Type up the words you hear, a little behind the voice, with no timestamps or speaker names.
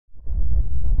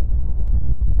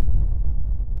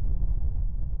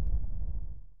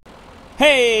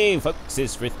Hey folks,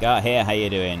 it's Frithgar here, how you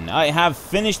doing? I have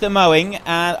finished the mowing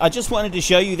and I just wanted to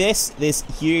show you this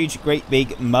huge, great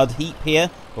big mud heap here,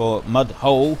 or mud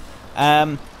hole.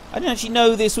 I didn't actually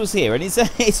know this was here, and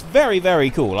it's very,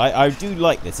 very cool. I do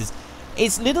like this.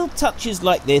 It's little touches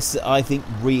like this that I think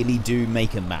really do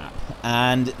make a map,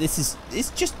 and it's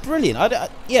just brilliant.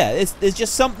 There's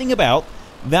just something about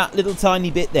that little tiny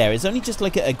bit there. It's only just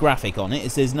like a graphic on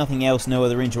it. There's nothing else, no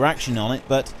other interaction on it,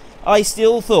 but I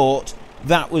still thought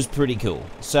that was pretty cool.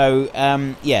 So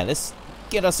yeah, let's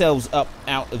get ourselves up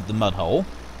out of the mud hole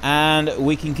and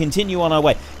we can continue on our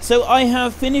way. So I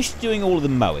have finished doing all of the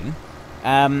mowing.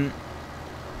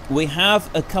 We have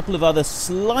a couple of other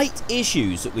slight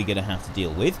issues that we're going to have to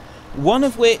deal with, one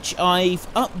of which I've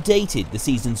updated the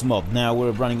season's mod. Now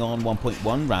we're running on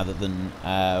 1.1 rather than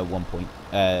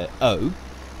 1.0.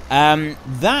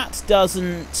 That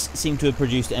doesn't seem to have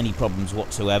produced any problems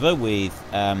whatsoever with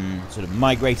sort of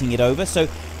migrating it over, so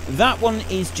that one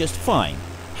is just fine.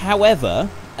 However,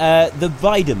 the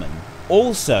Wiedemann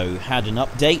also had an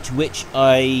update, which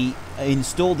I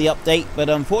installed the update, but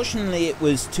unfortunately it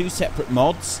was two separate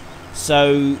mods,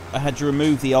 so I had to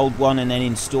remove the old one and then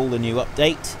install the new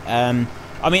update. I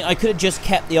mean, I could have just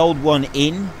kept the old one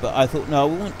in, but I thought, no,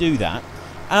 we won't do that.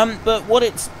 But what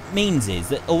it means is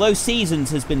that although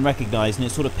Seasons has been recognised and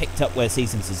it's sort of picked up where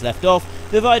Seasons has left off,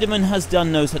 the Wiedemann has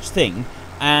done no such thing,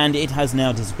 and it has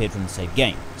now disappeared from the save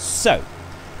game. So,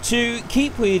 to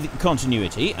keep with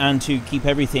continuity and to keep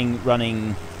everything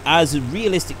running as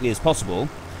realistically as possible,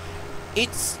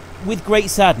 it's with great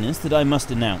sadness that I must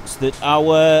announce that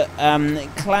our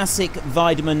classic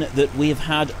Wiedemann that we have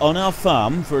had on our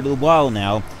farm for a little while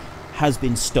now has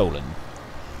been stolen.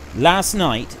 Last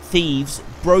night, thieves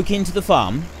broke into the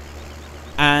farm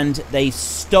and they've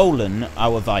stolen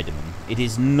our Wiedemann. It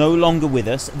is no longer with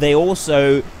us. They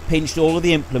also pinched all of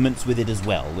the implements with it as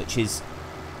well, which is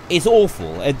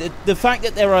awful. The fact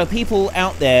that there are people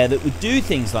out there that would do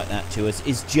things like that to us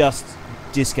is just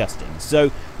disgusting. So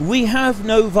we have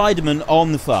no Wiedemann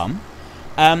on the farm.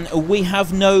 We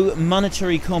have no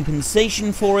monetary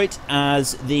compensation for it,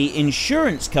 as the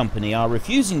insurance company are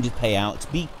refusing to pay out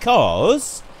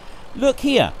because, look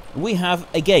here, we have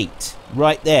a gate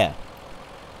right there.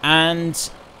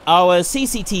 And our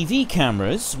CCTV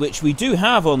cameras, which we do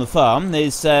have on the farm,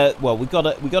 there's well, we've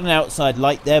got an outside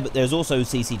light there, but there's also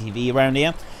CCTV around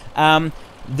here.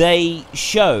 They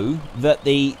show that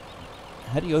the...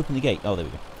 How do you open the gate? Oh, there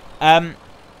we go.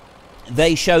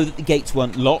 They show that the gates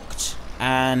weren't locked,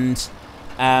 and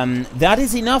that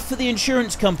is enough for the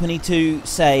insurance company to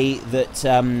say that,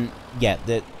 yeah,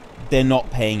 that they're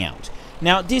not paying out.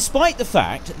 Now, despite the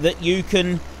fact that you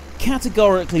can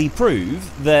categorically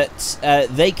prove that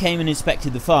they came and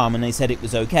inspected the farm and they said it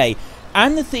was okay,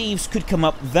 and the thieves could come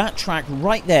up that track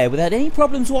right there without any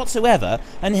problems whatsoever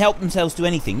and help themselves to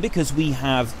anything, because we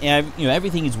have, you know,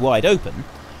 everything is wide open.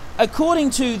 According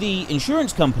to the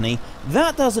insurance company,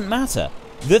 that doesn't matter.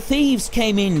 The thieves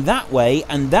came in that way,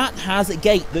 and that has a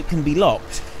gate that can be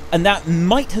locked, and that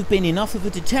might have been enough of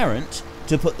a deterrent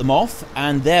to put them off,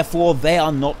 and therefore they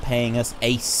are not paying us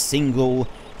a single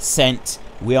cent.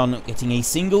 We are not getting a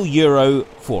single euro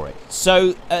for it.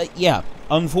 So, yeah,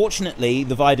 unfortunately,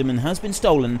 the Wiedemann has been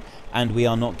stolen, and we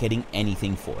are not getting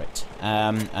anything for it.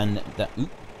 And that...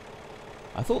 Oop,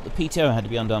 I thought the PTO had to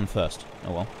be undone first.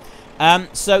 Oh well.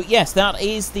 So, yes, that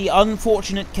is the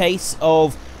unfortunate case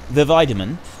of the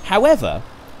Wiedemann. However,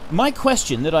 my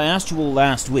question that I asked you all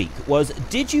last week was,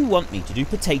 did you want me to do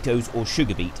potatoes or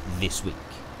sugar beet this week?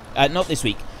 Not this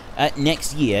week,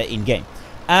 next year in-game.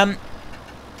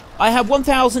 I had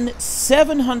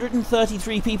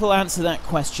 1,733 people answer that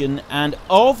question, and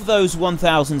of those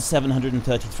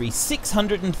 1,733,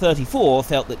 634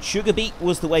 felt that sugar beet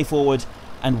was the way forward,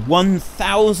 and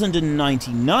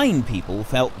 1,099 people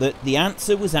felt that the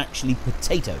answer was actually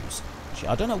potatoes. Actually,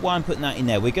 I don't know why I'm putting that in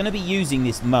there. We're going to be using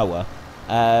this mower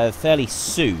fairly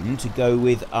soon to go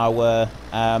with our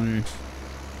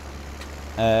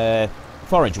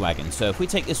forage wagon. So if we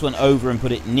take this one over and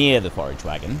put it near the forage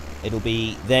wagon, it'll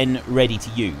be then ready to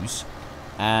use.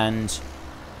 And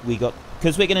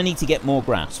because we're going to need to get more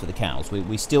grass for the cows.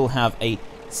 We still have a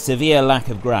severe lack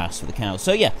of grass for the cows.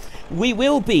 So yeah, we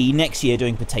will be next year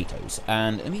doing potatoes.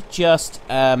 And let me just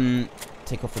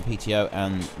take off the PTO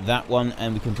and that one,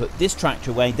 and we can put this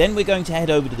tractor away. Then we're going to head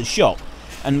over to the shop,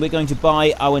 and we're going to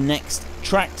buy our next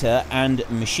tractor and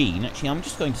machine. Actually, I'm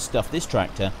just going to stuff this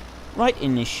tractor right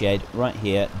in this shed right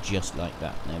here, just like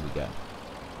that. There we go.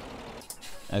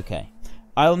 Okay,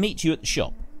 I'll meet you at the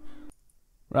shop.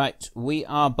 Right, we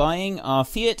are buying our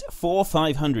Fiat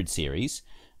 4500 series.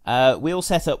 Wheel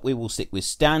setup, we will stick with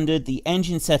standard. The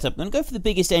engine setup, I'm going to go for the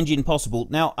biggest engine possible.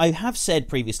 Now, I have said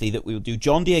previously that we will do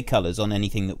John Deere colours on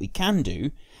anything that we can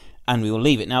do, and we will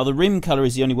leave it. Now, the rim colour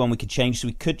is the only one we could change, so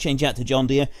we could change that to John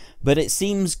Deere, but it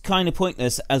seems kind of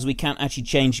pointless as we can't actually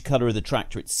change the colour of the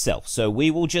tractor itself. So we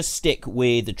will just stick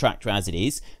with the tractor as it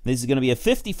is. This is going to be a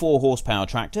 54 horsepower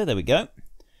tractor. There we go.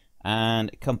 And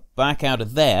come back out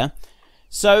of there.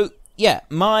 So, yeah,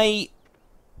 my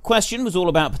question was all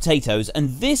about potatoes,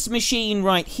 and this machine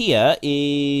right here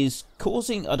is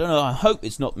causing, I don't know, I hope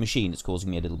it's not the machine that's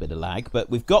causing me a little bit of lag, but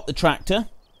we've got the tractor.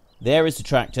 There is the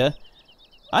tractor.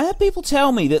 I had people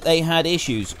tell me that they had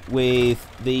issues with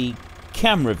the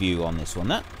camera view on this one.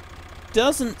 That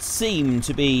doesn't seem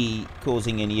to be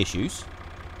causing any issues.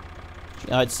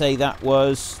 I'd say that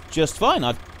was just fine.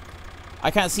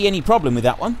 I can't see any problem with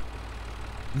that one.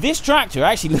 This tractor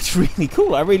actually looks really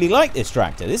cool. I really like this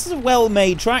tractor. This is a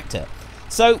well-made tractor.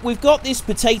 So we've got this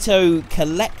potato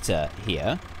collector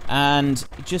here, and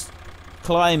just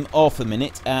climb off a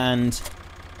minute and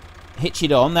hitch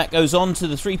it on. That goes on to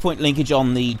the 3-point linkage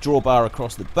on the drawbar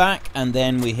across the back, and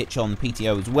then we hitch on the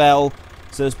PTO as well.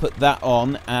 So let's put that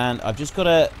on, and I've just got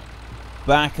to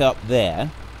back up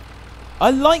there.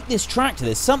 I like this tractor.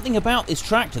 There's something about this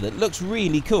tractor that looks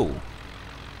really cool.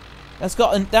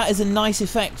 That is a nice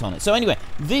effect on it. So anyway,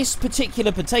 this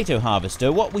particular potato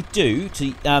harvester, what we do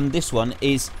to this one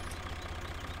is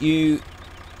you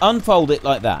unfold it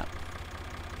like that.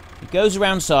 It goes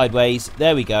around sideways.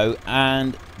 There we go,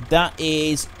 and that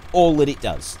is all that it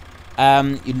does.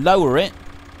 You lower it,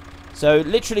 so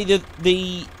literally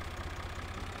the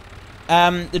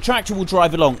tractor will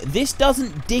drive along. This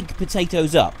doesn't dig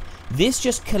potatoes up. This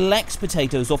just collects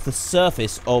potatoes off the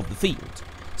surface of the field.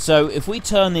 So if we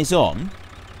turn this on,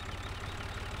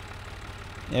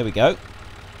 there we go,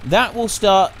 that will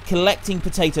start collecting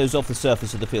potatoes off the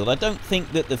surface of the field. I don't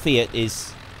think that the Fiat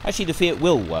is, actually the Fiat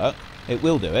will work, it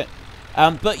will do it,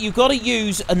 but you've got to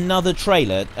use another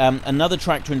trailer, another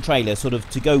tractor and trailer sort of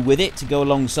to go with it, to go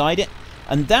alongside it,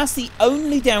 and that's the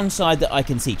only downside that I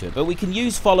can see to it. But we can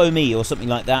use Follow Me or something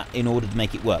like that in order to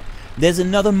make it work. There's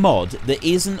another mod that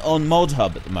isn't on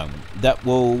Modhub at the moment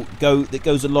that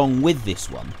goes along with this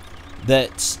one.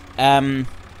 That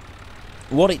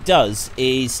what it does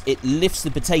is it lifts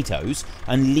the potatoes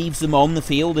and leaves them on the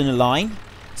field in a line.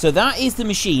 So that is the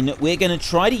machine that we're going to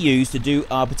try to use to do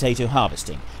our potato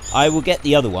harvesting. I will get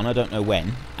the other one, I don't know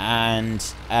when, and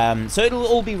so it'll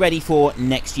all be ready for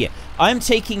next year. I'm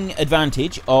taking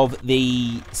advantage of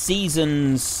the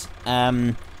season's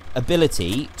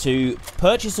ability to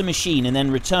purchase a machine and then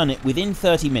return it within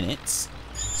 30 minutes,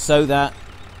 so that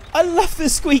I love the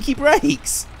squeaky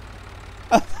brakes.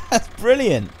 That's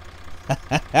brilliant.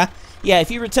 Yeah,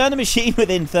 if you return a machine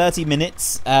within 30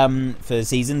 minutes for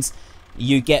seasons,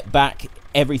 you get back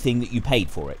everything that you paid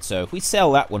for it. So if we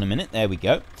sell that one a minute, there we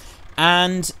go.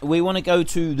 And we want to go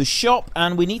to the shop,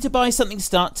 and we need to buy something to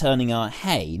start turning our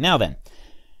hay. Now then,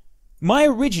 my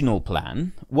original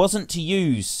plan wasn't to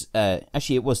use,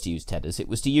 actually it was to use tedders, it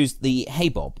was to use the hay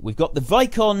bob. We've got the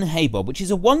Vicon hay bob, which is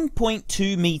a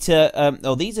 1.2 metre,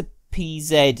 oh, these are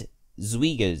PZ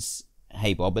Zweigers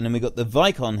hay bob, and then we've got the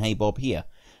Vicon hay bob here.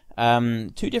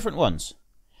 Two different ones.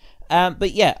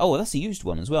 But yeah, oh, that's a used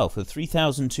one as well, for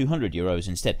 3,200 euros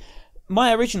instead.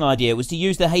 My original idea was to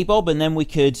use the hay bob, and then we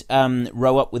could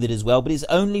row up with it as well, but it's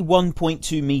only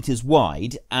 1.2 metres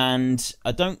wide, and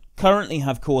I don't currently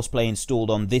have Courseplay installed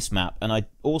on this map, and I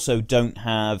also don't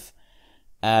have,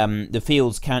 the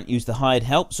fields can't use the hired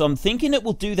help, so I'm thinking that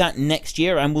we'll do that next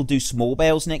year, and we'll do small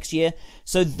bales next year.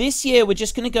 So this year we're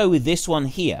just going to go with this one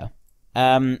here,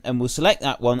 and we'll select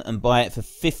that one and buy it for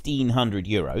 1,500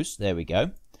 euros, there we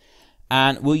go,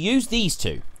 and we'll use these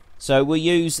two. So we'll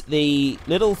use the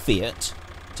little Fiat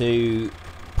to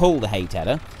pull the hay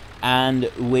tedder,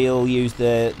 and we'll use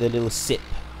the little SIP,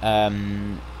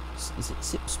 is it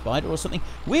SIP Spider or something?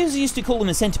 We used to call them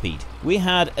a centipede. We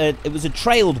had, it was a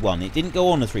trailed one, it didn't go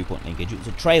on a 3-point linkage, it was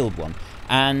a trailed one,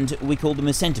 and we called them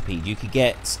a centipede. You could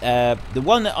get, the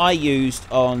one that I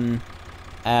used on,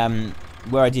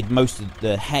 where I did most of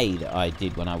the hay that I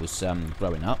did when I was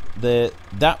growing up,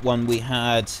 that one we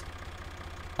had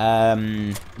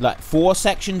like 4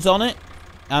 sections on it,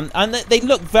 and they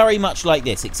look very much like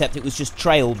this, except it was just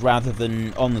trailed rather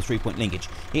than on the 3-point linkage.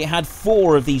 It had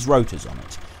 4 of these rotors on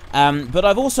it, but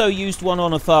I've also used one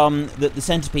on a farm that the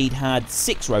centipede had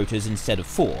 6 rotors instead of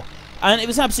 4, and it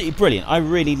was absolutely brilliant. I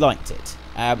really liked it.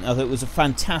 I thought it was a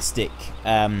fantastic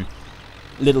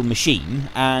little machine,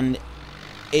 and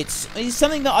it's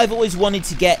something that I've always wanted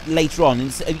to get later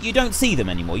on. You don't see them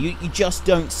anymore. You just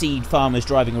don't see farmers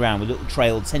driving around with a little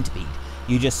trailed centipede.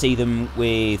 you just see them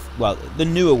with, well, the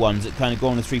newer ones that kind of go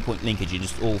on a 3-point linkage. You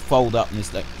just all fold up in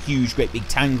this like huge, great big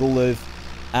tangle of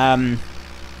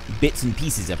bits and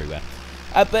pieces everywhere.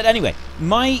 But anyway,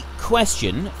 my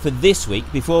question for this week,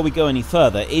 before we go any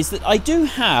further, is that I do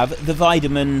have the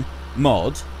Wiedemann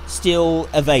mod still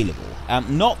available.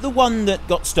 Not the one that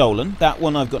got stolen, that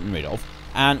one I've gotten rid of,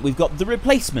 and we've got the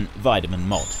replacement Wiedemann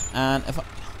mod. And if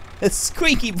the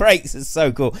squeaky brakes is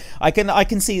so cool. I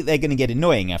can see that they're going to get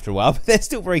annoying after a while, but they're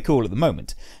still very cool at the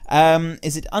moment.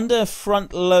 Is it under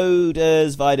front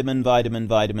loaders? Wiedemann,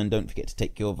 don't forget to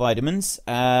take your vitamins.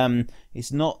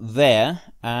 It's not there,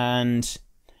 and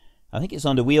I think it's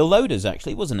under wheel loaders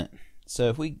actually, wasn't it? So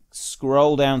if we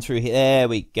scroll down through here, there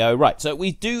we go. Right, so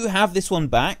we do have this one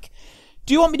back.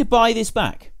 Do you want me to buy this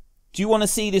back? Do you want to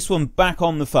see this one back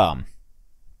on the farm?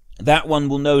 That one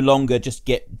will no longer just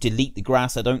delete the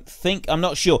grass, I don't think. I'm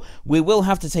not sure. We will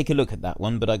have to take a look at that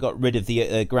one, but I got rid of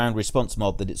the ground response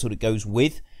mod that it sort of goes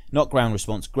with. Not ground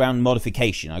response, ground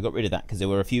modification. I got rid of that because there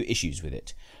were a few issues with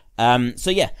it. So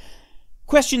yeah.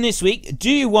 Question this week, do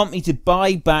you want me to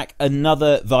buy back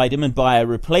another Wiedemann, buy a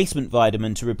replacement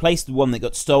Wiedemann to replace the one that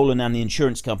got stolen and the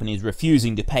insurance company is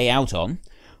refusing to pay out on?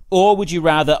 Or would you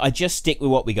rather I just stick with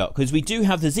what we got? Because we do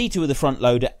have the Z2 with the front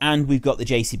loader and we've got the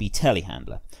JCB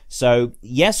telehandler. So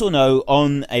yes or no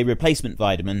on a replacement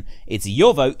Wiedemann. It's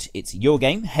your vote, it's your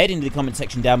game. Head into the comment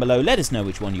section down below, let us know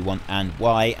which one you want and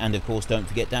why. And of course don't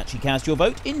forget to actually cast your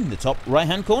vote in the top right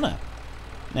hand corner.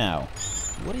 Now,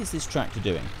 what is this tractor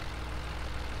doing?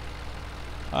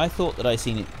 I thought that I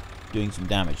seen it doing some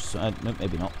damage, so no,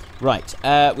 maybe not. Right,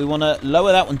 we want to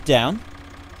lower that one down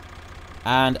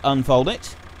and unfold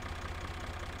it.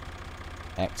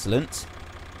 Excellent.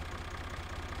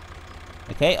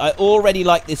 Okay, I already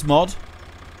like this mod.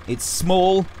 It's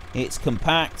small, it's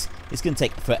compact. It's going to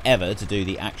take forever to do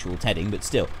the actual tedding, but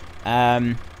still.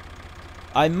 I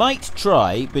might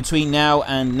try, between now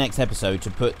and next episode,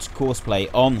 to put courseplay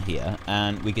on here,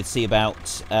 and we could see about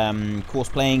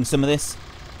courseplaying some of this.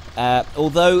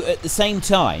 Although at the same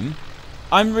time,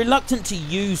 I'm reluctant to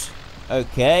use...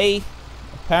 Okay,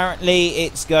 apparently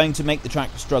it's going to make the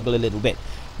tractor struggle a little bit.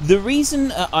 The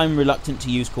reason I'm reluctant to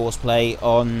use courseplay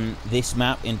on this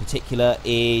map in particular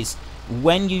is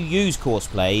when you use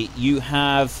courseplay, you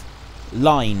have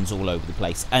lines all over the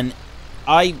place, and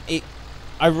I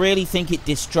really think it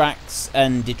distracts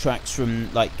and detracts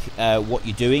from like what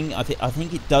you're doing. I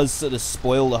think it does sort of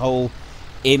spoil the whole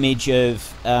image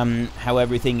of how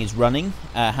everything is running,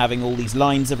 having all these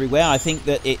lines everywhere. I think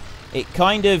that it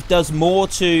kind of does more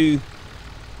to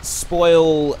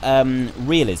spoil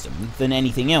realism than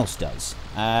anything else does.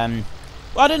 I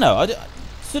don't know.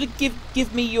 Sort of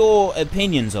give me your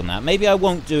opinions on that. Maybe I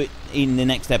won't do it in the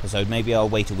next episode. Maybe I'll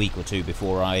wait a week or two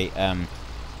before I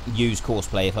use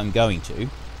courseplay if I'm going to.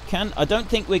 I don't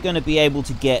think we're going to be able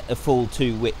to get a full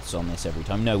 2 widths on this every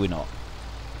time. No, we're not.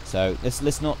 So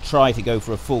let's not try to go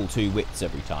for a full 2 widths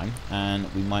every time,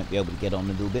 and we might be able to get on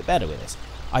a little bit better with this.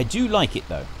 I do like it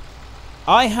though.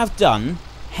 I have done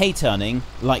hay turning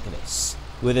like this,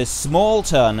 with a small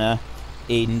turner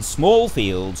in small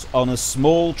fields on a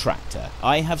small tractor.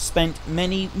 I have spent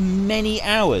many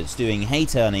hours doing hay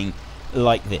turning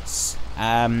like this.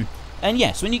 And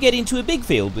yes, when you get into a big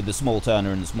field with the small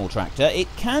turner and the small tractor, it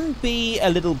can be a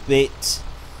little bit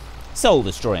soul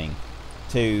destroying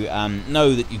to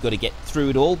know that you've got to get through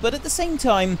it all, but at the same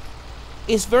time,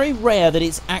 it's very rare that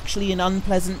it's actually an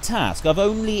unpleasant task. I've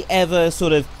only ever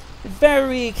sort of,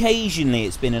 very occasionally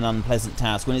it's been an unpleasant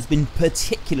task when it's been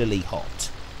particularly hot.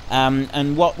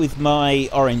 And what with my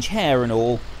orange hair and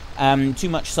all, too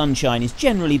much sunshine is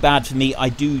generally bad for me. I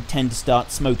do tend to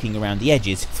start smoking around the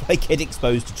edges if I get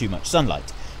exposed to too much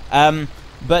sunlight.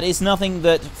 But it's nothing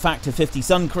that Factor 50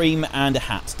 sun cream and a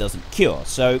hat doesn't cure.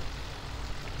 So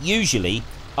usually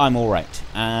I'm alright,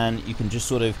 and you can just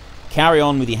sort of carry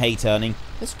on with your hay turning.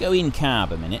 Let's go in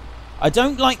cab a minute. I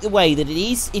don't like the way that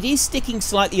it is sticking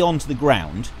slightly onto the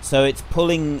ground, so it's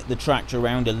pulling the tractor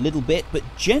around a little bit, but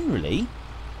generally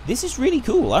this is really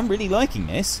cool. I'm really liking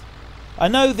this. I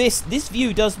know this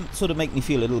view does sort of make me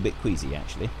feel a little bit queasy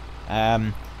actually.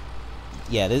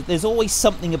 Yeah, there's always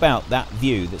something about that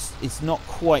view it's not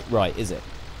quite right, is it?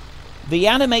 The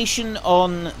animation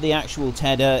on the actual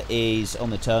tedder on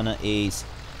the turner is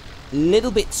a little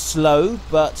bit slow,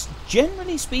 but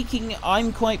generally speaking,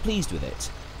 I'm quite pleased with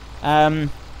it.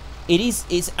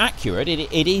 It's accurate.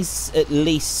 It is at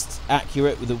least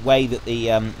accurate with the way that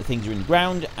the things are in the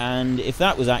ground, and if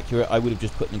that was accurate, I would have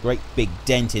just put a great big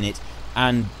dent in it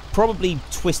and probably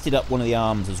twisted up one of the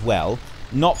arms as well.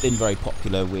 Not been very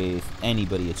popular with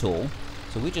anybody at all.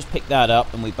 So we just pick that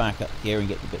up and we back up here and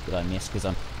get the bit that I missed, because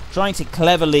I'm trying to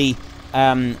cleverly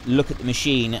look at the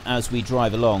machine as we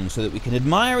drive along so that we can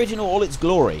admire it in all its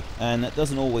glory, and that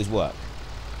doesn't always work.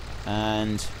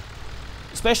 And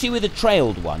especially with a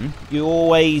trailed one, you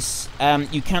always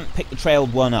you can't pick the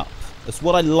trailed one up. That's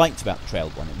what I liked about the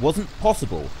trailed one. It wasn't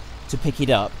possible to pick it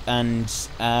up and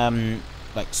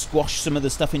like squash some of the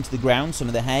stuff into the ground, some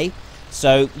of the hay.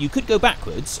 So you could go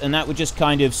backwards, and that would just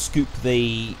kind of scoop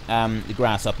the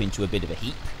grass up into a bit of a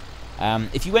heap.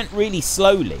 If you went really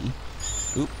slowly,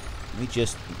 let me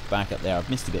just back up there. I've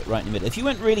missed a bit right in the middle. If you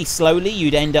went really slowly,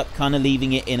 you'd end up kind of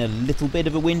leaving it in a little bit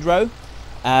of a windrow.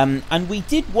 And we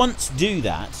did once do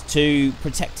that to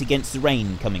protect against the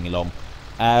rain coming along.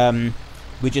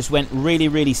 We just went really,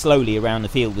 really slowly around the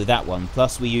field with that one.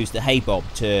 Plus, we used the hay bob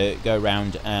to go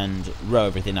around and row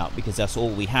everything up, because that's all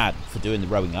we had for doing the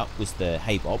rowing up was the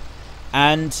hay bob.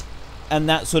 And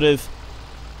that sort of...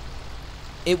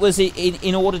 It was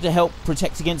in order to help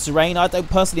protect against the rain.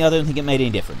 Personally, I don't think it made any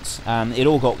difference. It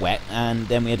all got wet, and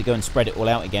then we had to go and spread it all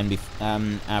out again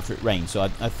after it rained. So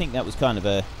I think that was kind of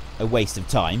a waste of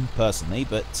time, personally.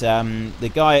 But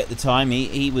the guy at the time,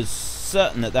 he was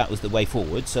certain that was the way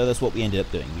forward, so that's what we ended up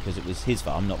doing, because it was his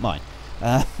farm, not mine.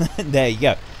 There you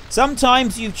go.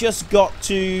 Sometimes you've just got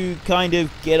to kind of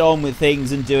get on with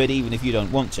things and do it even if you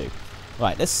don't want to.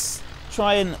 Right, let's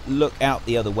try and look out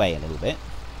the other way a little bit.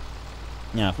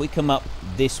 Now, if we come up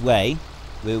this way,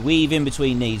 we'll weave in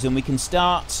between these, and we can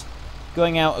start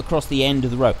going out across the end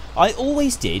of the row. I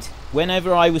always did,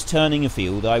 whenever I was turning a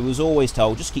field, I was always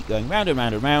told, just keep going round and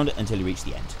round and round until you reach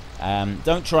the end.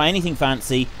 Don't try anything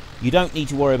fancy. You don't need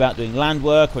to worry about doing land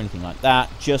work or anything like that.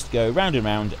 Just go round and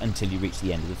round until you reach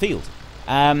the end of the field.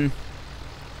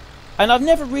 And I've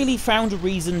never really found a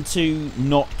reason to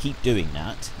not keep doing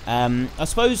that. I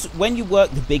suppose when you work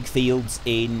the big fields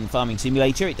in Farming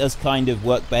Simulator, it does kind of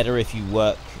work better if you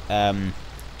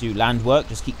do land work,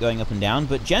 just keep going up and down.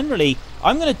 But generally,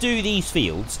 I'm going to do these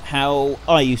fields how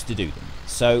I used to do them.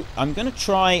 So I'm going to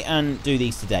try and do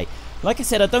these today. Like I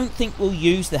said, I don't think we'll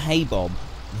use the hay bob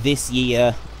this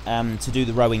year to do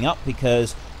the rowing up,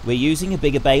 because we're using a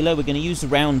bigger baler. We're going to use the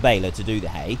round baler to do the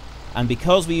hay, and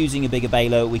because we're using a bigger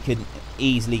baler, we could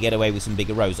easily get away with some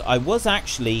bigger rows. I was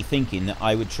actually thinking that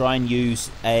I would try and use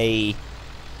a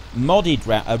mod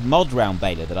round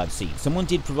baler that I've seen. Someone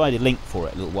did provide a link for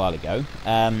it a little while ago,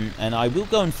 and I will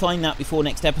go and find that before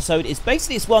next episode. It's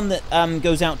basically this one that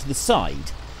goes out to the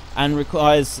side and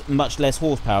requires much less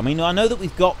horsepower. I mean, I know that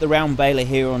we've got the round baler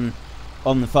here on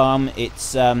the farm.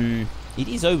 It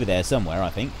is over there somewhere, I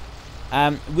think.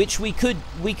 Which we could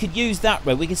use that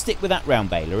row. We could stick with that round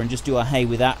baler and just do our hay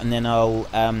with that, and then I'll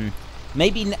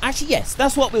actually, yes,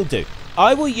 that's what we'll do.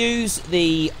 I will use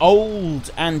the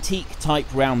old antique type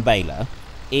round baler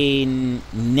in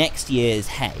next year's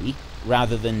hay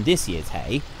rather than this year's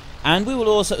hay, and we will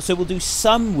also, so we'll do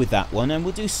some with that one, and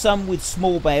we'll do some with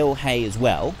small bale hay as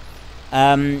well.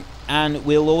 And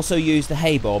we'll also use the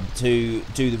hay bob to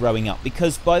do the rowing up,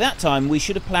 because by that time we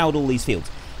should have ploughed all these fields.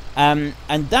 And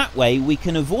that way we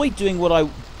can avoid doing what I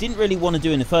didn't really want to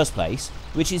do in the first place,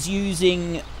 which is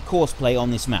using courseplay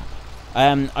on this map.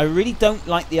 I really don't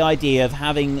like the idea of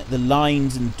having the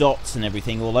lines and dots and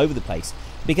everything all over the place,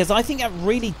 because I think that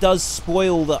really does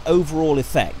spoil the overall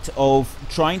effect of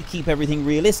trying to keep everything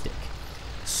realistic.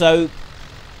 So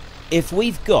if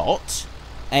we plough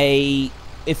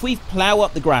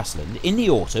up the grassland in the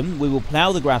autumn, we will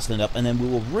plough the grassland up, and then we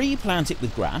will replant it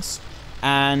with grass,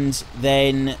 and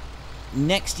then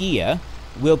next year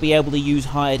we'll be able to use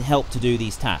hired help to do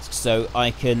these tasks. So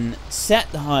I can set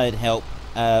the hired help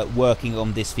working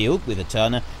on this field with a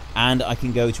turner, and I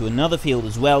can go to another field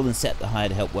as well and set the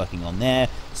hired help working on there.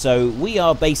 So we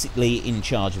are basically in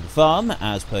charge of the farm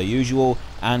as per usual,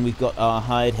 and we've got our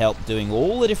hired help doing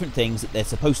all the different things that they're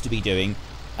supposed to be doing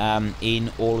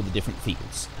in all of the different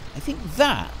fields. I think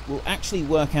that will actually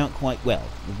work out quite well.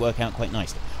 It will work out quite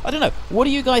nicely. I don't know. What do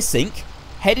you guys think?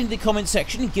 Head into the comment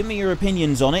section and give me your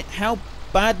opinions on it. How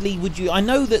badly would you... I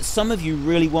know that some of you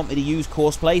really want me to use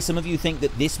courseplay. Some of you think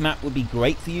that this map would be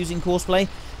great for using courseplay.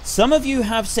 Some of you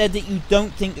have said that you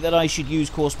don't think that I should use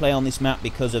courseplay on this map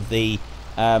because of the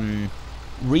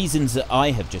reasons that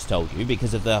I have just told you,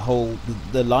 because of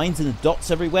the lines and the dots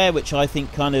everywhere, which I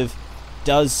think kind of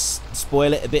does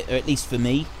spoil it a bit, or at least for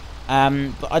me.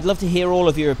 But I'd love to hear all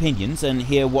of your opinions and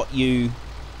hear what you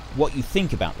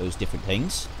think about those different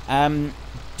things.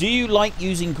 Do you like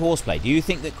using courseplay? Do you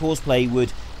think that courseplay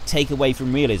would take away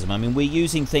from realism? I mean, we're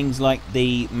using things like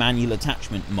the manual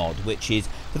attachment mod, which is,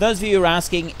 for those of you who are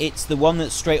asking, it's the one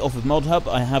that's straight off of Modhub.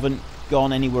 I haven't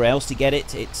gone anywhere else to get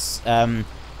it. It's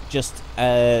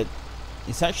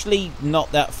it's actually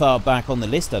not that far back on the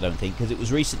list, I don't think, because it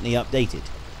was recently updated.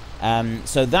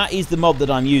 So that is the mod that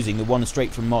I'm using, the one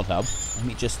straight from Modhub. Let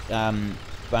me just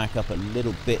back up a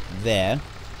little bit there.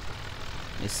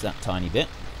 It's that tiny bit.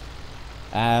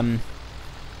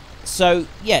 So,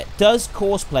 yeah, does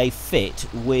Courseplay fit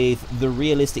with the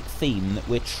realistic theme that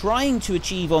we're trying to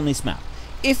achieve on this map?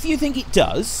 If you think it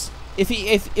does,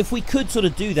 if we could sort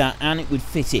of do that and it would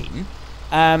fit in,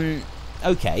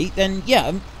 okay, then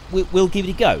yeah, we'll give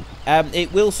it a go.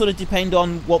 It will sort of depend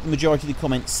on what the majority of the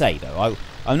comments say, though.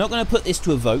 I'm not going to put this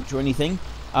to a vote or anything.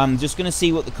 I'm just going to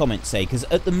see what the comments say, because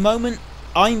at the moment,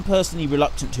 I'm personally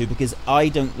reluctant to, because I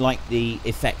don't like the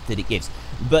effect that it gives.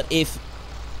 But if,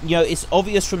 you know, it's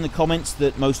obvious from the comments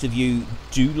that most of you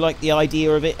do like the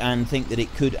idea of it and think that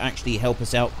it could actually help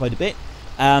us out quite a bit,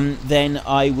 then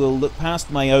I will look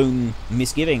past my own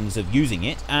misgivings of using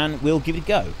it and we'll give it a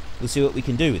go. We'll see what we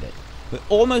can do with it. We're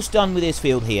almost done with this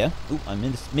field here. Ooh, I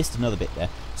missed another bit there.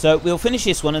 So we'll finish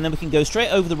this one and then we can go straight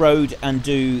over the road and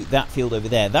do that field over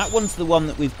there. That one's the one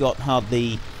that we've got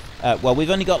hardly... well, we've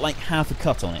only got like half a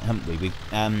cut on it, haven't we?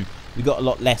 We've got a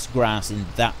lot less grass in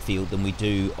that field than we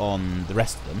do on the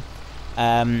rest of them.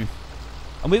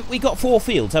 And we got 4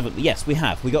 fields, haven't we? Yes, we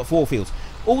have. We got 4 fields.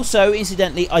 Also,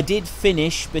 incidentally, I did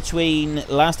finish between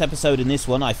last episode and this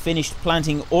one. I finished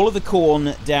planting all of the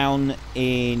corn down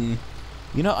in...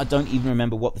 You know, I don't even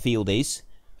remember what the field is.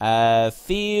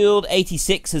 Field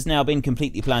 86 has now been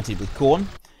completely planted with corn.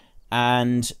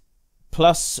 And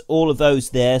plus all of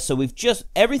those there. So we've just...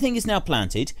 Everything is now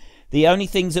planted. The only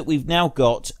things that we've now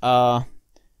got are...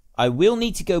 I will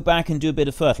need to go back and do a bit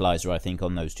of fertilizer, I think,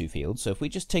 on those 2 fields. So if we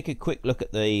just take a quick look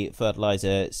at the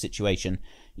fertilizer situation.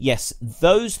 Yes,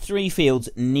 those 3 fields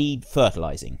need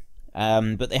fertilizing.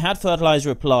 But they had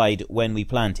fertilizer applied when we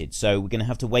planted. So we're going to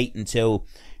have to wait until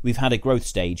we've had a growth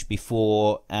stage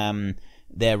before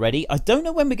they're ready. I don't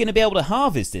know when we're going to be able to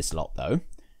harvest this lot, though.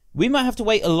 We might have to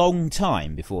wait a long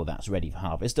time before that's ready for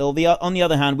harvest. On the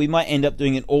other hand, we might end up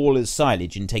doing it all as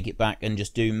silage and take it back and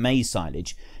just do maize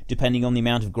silage, depending on the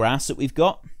amount of grass that we've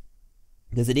got,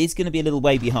 because it is going to be a little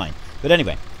way behind. But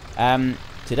anyway,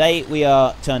 today we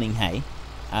are turning hay,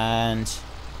 and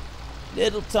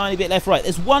little tiny bit left, right.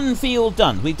 There's 1 field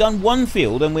done. We've done 1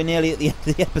 field, and we're nearly at the end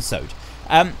of the episode.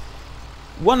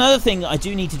 One other thing that I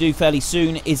do need to do fairly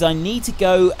soon is I need to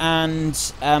go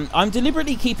and... I'm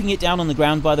deliberately keeping it down on the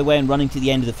ground, by the way, and running to the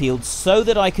end of the field so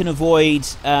that I can avoid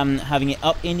having it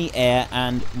up in the air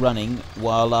and running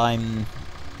while I'm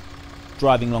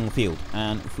driving along the field.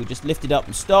 And if we just lift it up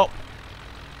and stop,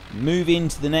 move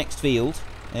into the next field.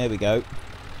 There we go.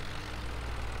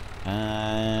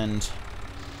 And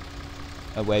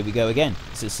away we go again.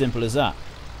 It's as simple as that.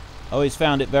 I always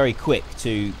found it very quick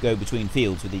to go between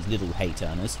fields with these little hay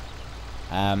turners.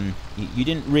 You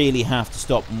didn't really have to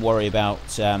stop and worry about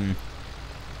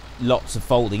lots of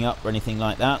folding up or anything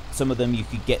like that. Some of them you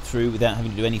could get through without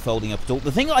having to do any folding up at all.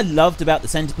 The thing I loved about the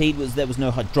Centipede was there was no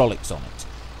hydraulics on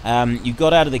it. You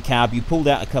got out of the cab, you pulled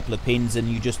out a couple of pins and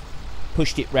you just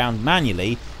pushed it round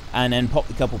manually and then popped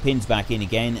a couple of pins back in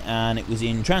again, and it was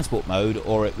in transport mode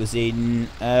or it was in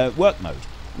work mode.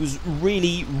 It was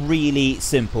really, really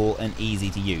simple and easy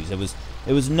to use. There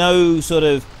was no sort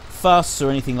of fuss or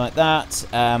anything like that.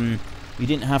 You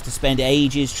didn't have to spend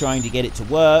ages trying to get it to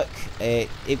work.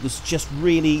 It was just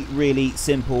really, really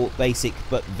simple, basic,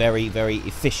 but very, very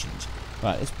efficient.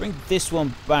 Right, let's bring this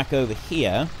one back over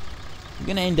here. I'm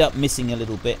going to end up missing a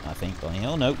little bit, I think.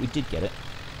 Oh, no, we did get it.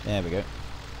 There we go.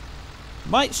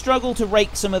 Might struggle to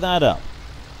rake some of that up.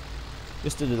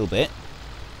 Just a little bit.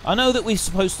 I know that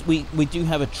we do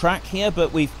have a track here,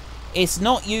 but it's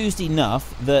not used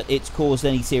enough that it's caused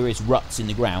any serious ruts in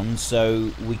the ground,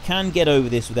 so we can get over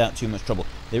this without too much trouble.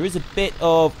 There is a bit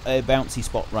of a bouncy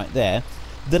spot right there.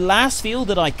 The last field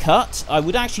that I cut, I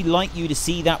would actually like you to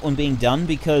see that one being done,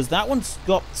 because that one's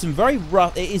got some very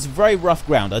rough... It is very rough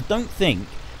ground. I don't think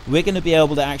we're going to be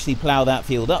able to actually plough that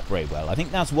field up very well. I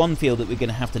think that's one field that we're going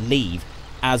to have to leave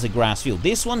as a grass field.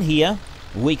 This one here,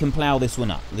 we can plough this one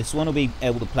up. This one will be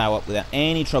able to plough up without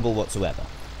any trouble whatsoever.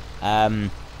 I'm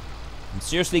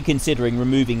seriously considering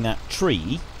removing that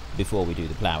tree before we do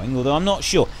the ploughing, although I'm not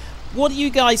sure. What do you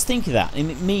guys think of that?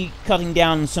 Me cutting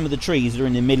down some of the trees that are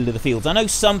in the middle of the fields. I know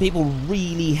some people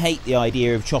really hate the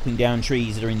idea of chopping down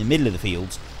trees that are in the middle of the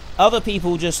fields. Other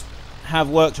people just have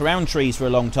worked around trees for a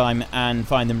long time and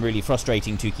find them really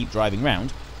frustrating to keep driving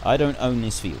around. I don't own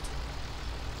this field.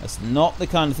 That's not the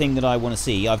kind of thing that I want to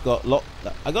see. I've got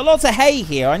lots of hay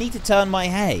here. I need to turn my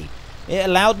hay. It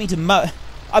allowed me to mow.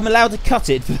 I'm allowed to cut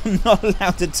it, but I'm not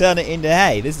allowed to turn it into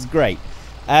hay. This is great.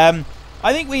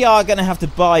 I think we are going to have to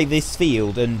buy this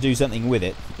field and do something with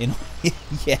it.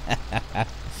 Yeah.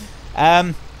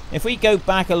 If we go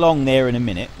back along there in a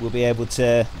minute, we'll be able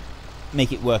to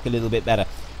make it work a little bit better.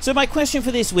 So my question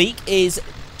for this week is,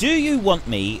 do you want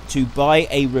me to buy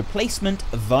a replacement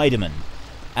Wiedemann?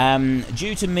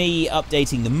 Due to me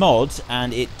updating the mod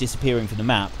and it disappearing from the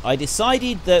map, I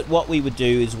decided that what we would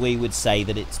do is we would say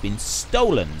that it's been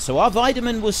stolen. So our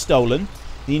Wiedemann was stolen.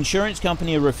 The insurance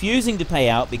company are refusing to pay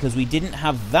out because we didn't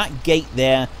have that gate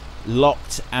there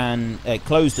locked and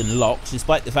closed and locked,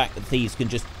 despite the fact that thieves can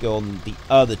just go on the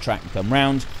other track and come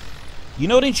round. You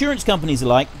know what insurance companies are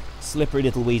like. Slippery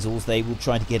little weasels. They will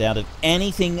try to get out of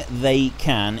anything they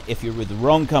can if you're with the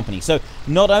wrong company. So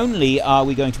not only are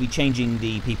we going to be changing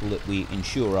the people that we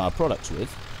insure our products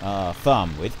with, our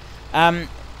farm with,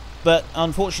 but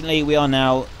unfortunately we are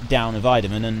now down a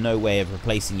Wiedemann and no way of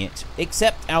replacing it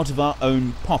except out of our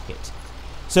own pocket.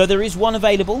 So there is one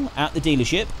available at the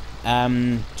dealership.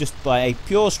 Just by a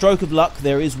pure stroke of luck,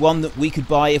 there is one that we could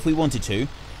buy if we wanted to.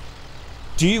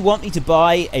 Do you want me to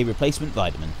buy a replacement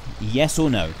Wiedemann? Yes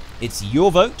or no? It's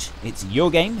your vote, it's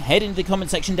your game. Head into the comment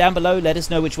section down below, let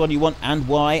us know which one you want and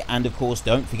why, and of course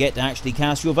don't forget to actually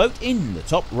cast your vote in the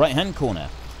top right hand corner.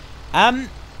 I'm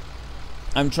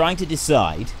trying to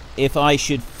decide if I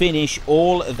should finish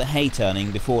all of the hay turning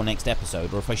before next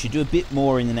episode, or if I should do a bit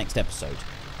more in the next episode.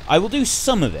 I will do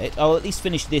some of it. I'll at least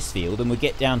finish this field and we'll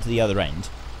get down to the other end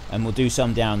and we'll do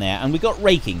some down there, and we've got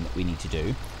raking that we need to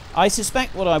do. I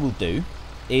suspect what I will do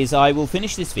is I will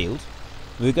finish this field.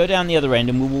 We'll go down the other end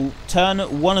and we will turn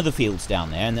one of the fields down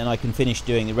there, and then I can finish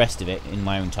doing the rest of it in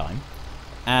my own time.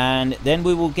 And then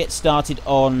we will get started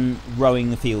on rowing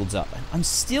the fields up. I'm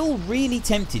still really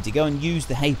tempted to go and use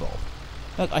the hay bob.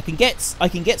 Look, I can get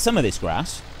some of this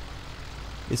grass.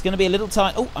 It's going to be a little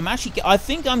tight. Oh, I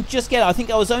think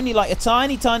I was only like a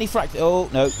tiny fraction. Oh,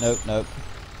 no. Let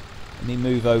me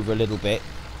move over a little bit.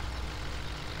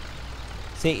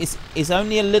 See, it's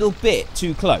only a little bit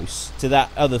too close to that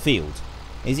other field.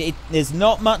 There's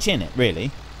not much in it,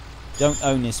 really. Don't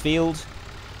own this field.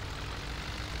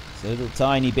 It's a little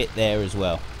tiny bit there as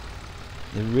well.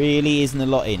 There really isn't a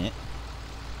lot in it.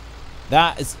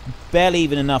 That is barely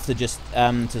even enough to just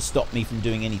to stop me from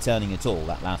doing any turning at all,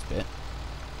 that last bit.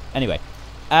 Anyway,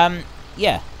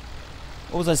 yeah.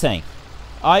 What was I saying?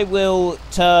 I will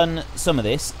turn some of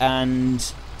this, and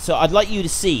so I'd like you to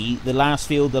see the last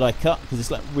field that I cut, because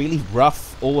it's like really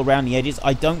rough all around the edges.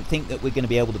 I don't think that we're going to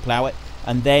be able to plough it,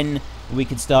 and then we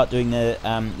can start doing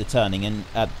the turning and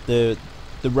the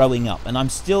rowing up. And I'm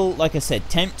still, like I said,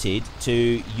 tempted to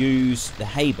use the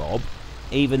hay bob,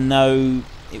 even though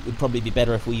it would probably be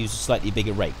better if we use a slightly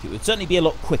bigger rake. It would certainly be a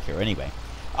lot quicker anyway.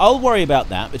 I'll worry about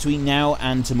that between now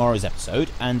and tomorrow's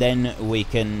episode, and then we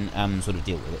can sort of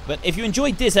deal with it. But if you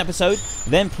enjoyed this episode,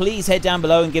 then please head down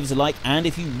below and give us a like. And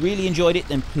if you really enjoyed it,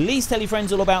 then please tell your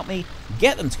friends all about me.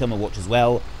 Get them to come and watch as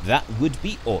well. That would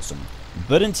be awesome.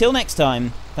 But until next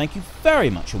time, thank you very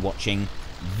much for watching.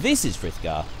 This is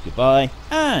Frithgar. Goodbye,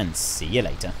 and see you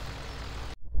later.